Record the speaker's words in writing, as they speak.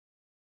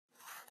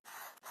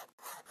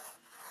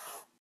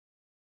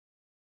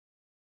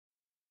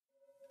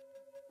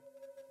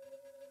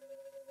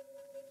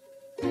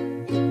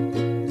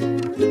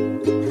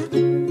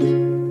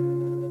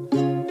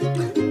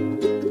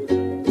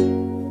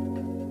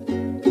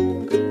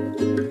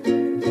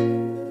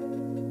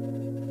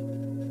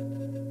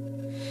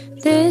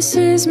This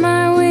is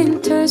my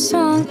winter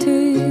song to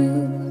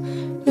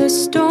you. The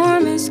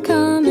storm is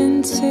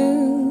coming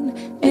soon.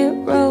 It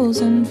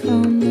rolls in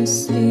from the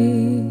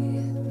sea.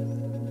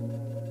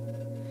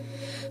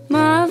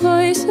 My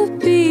voice a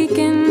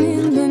beacon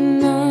in the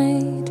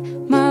night.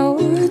 My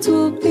words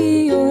will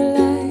be your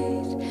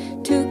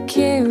light to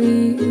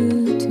carry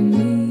you to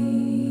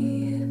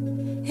me.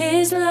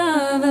 Is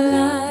love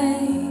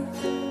alive?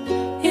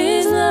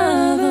 Is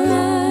love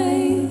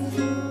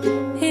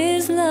alive?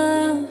 Is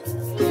love?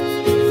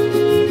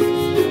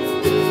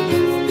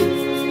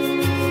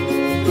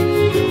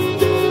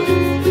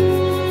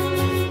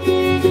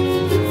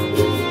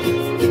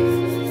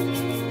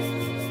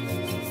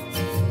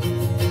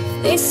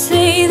 They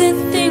say that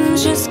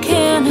things just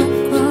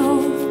cannot grow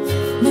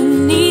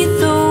beneath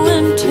the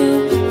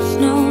winter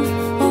snow,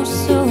 or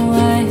so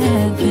I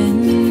have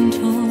been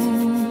told.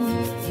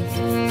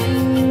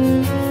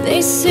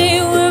 They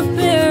say we're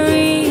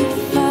buried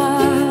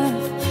far,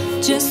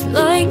 just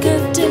like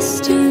a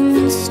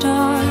distant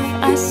star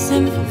I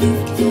simply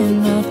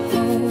cannot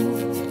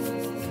hold.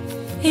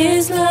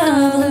 Is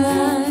love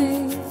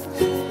alive?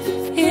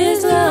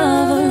 Is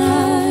love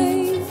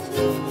alive?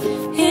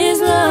 Is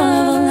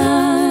love alive?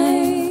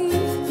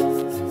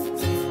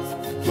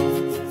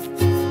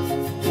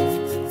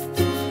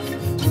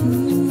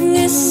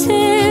 This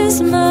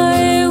is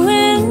my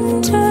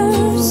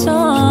winter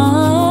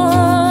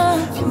song.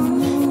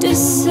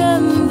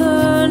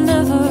 December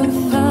never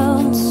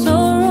felt so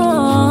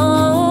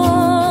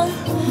wrong,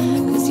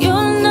 'cause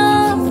you're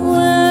not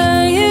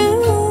where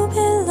you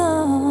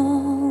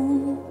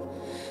belong,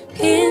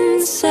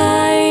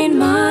 inside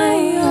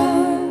my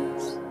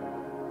arms.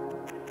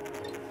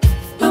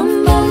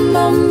 Bum bum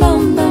bum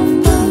bum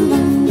bum bum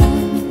bum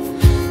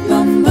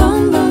bum bum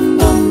bum bum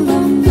bum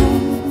bum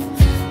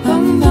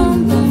bum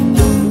bum bum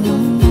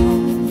bum.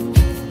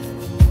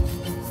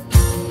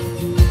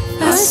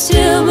 I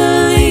still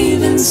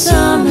believe in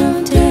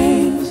summer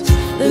days.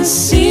 The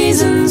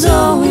seasons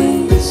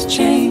always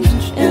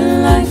change,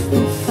 and life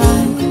will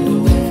find a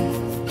way.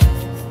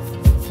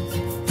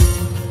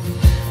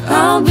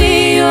 I'll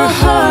be your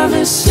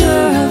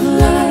harvester of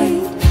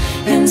light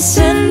and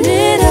send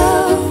it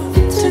out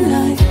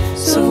tonight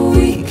so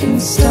we can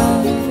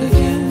start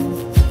again.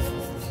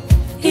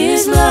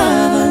 Is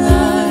love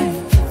alive?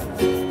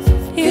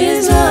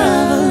 Is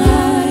love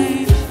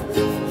alive?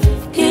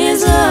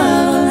 Is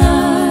love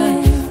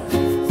alive?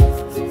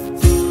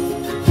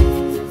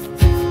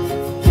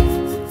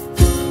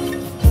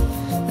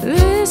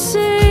 This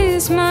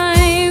is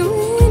my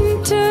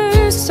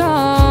winter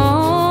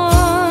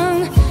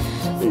song.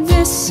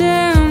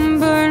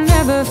 December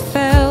never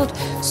felt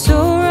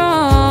so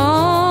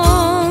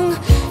wrong,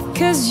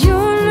 'cause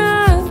you're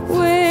not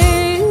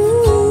where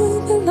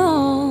you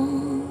belong,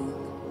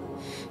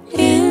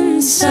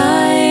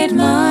 inside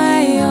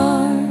my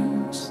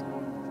arms.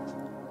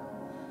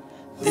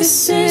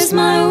 This is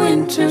my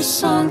winter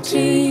song to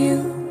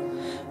you.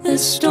 The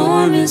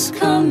storm is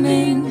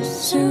coming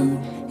soon.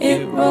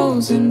 It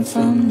rolls in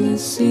from the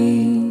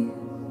sea.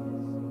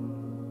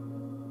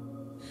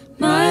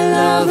 My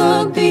love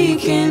a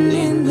beacon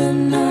in the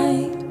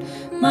night.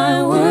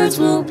 My words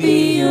will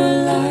be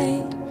your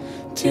light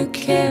to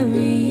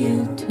carry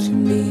you to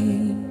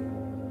me.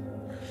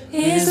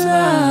 Is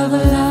love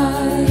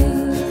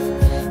alive?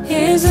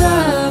 Is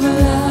love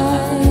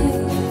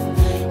alive?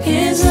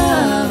 Is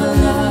love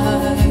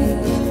alive?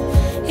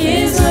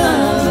 Is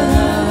love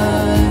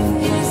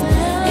alive? Is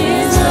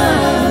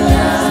love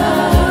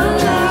alive?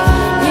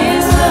 Is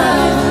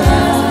love alive? Is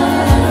love alive? Is love alive? Is love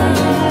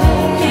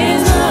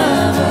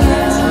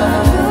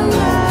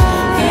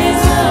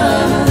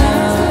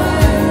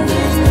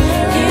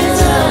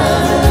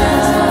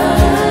alive?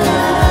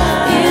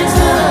 Is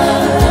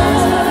love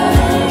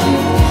alive?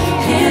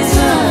 Is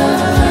love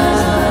alive?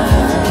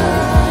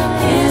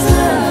 Is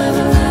love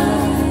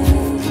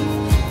alive?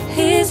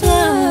 Is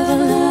love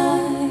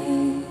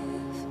alive?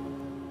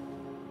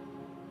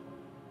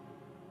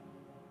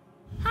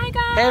 Hi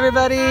guys! Hey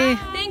everybody!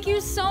 Thank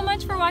you so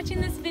much for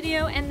watching this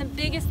video, and the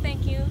biggest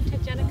thank you to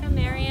Jenika,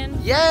 Marion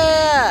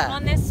Yeah!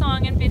 on this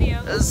song and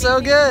video. That was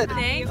so good!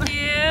 Thank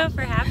you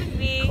for having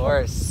me. Of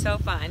course. So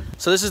fun.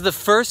 So this is the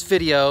first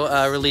video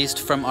released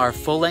from our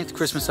full-length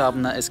Christmas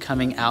album that is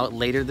coming out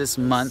later this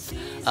month.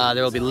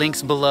 There will be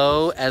links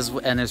below,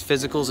 and there's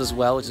physicals as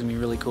well, which is gonna be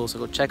really cool. So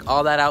go check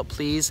all that out,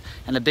 please.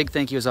 And a big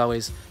thank you, as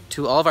always,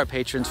 to all of our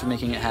patrons for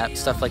making it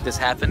stuff like this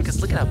happen. Because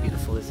look at how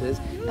beautiful this is,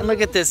 and look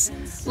at this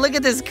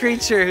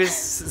creature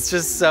who's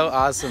just so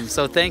awesome.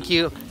 So thank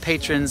you,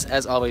 patrons.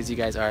 As always, you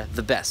guys are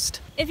the best.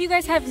 If you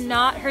guys have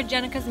not heard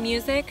Jenika's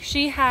music,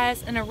 she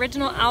has an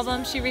original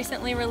album she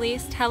recently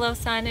released, Hello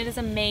Sun. It is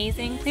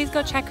amazing. Please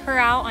go check her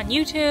out on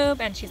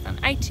YouTube, and she's on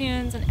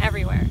iTunes and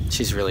everywhere.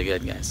 She's really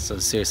good, guys. So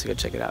seriously, go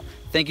check it out.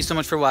 Thank you so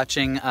much for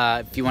watching.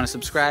 If you want to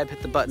subscribe,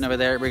 hit the button over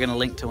there. We're going to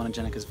link to one of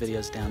Jenika's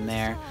videos down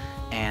there.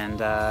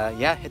 And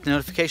yeah, hit the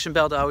notification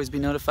bell to always be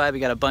notified. We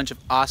got a bunch of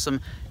awesome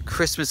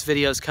Christmas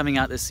videos coming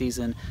out this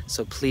season,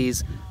 so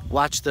please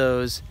watch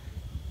those.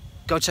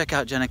 Go check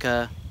out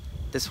Jenika.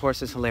 This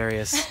horse is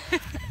hilarious.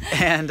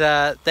 And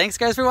thanks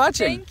guys for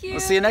watching. Thank you. We'll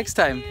see you next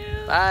time.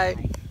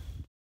 Bye.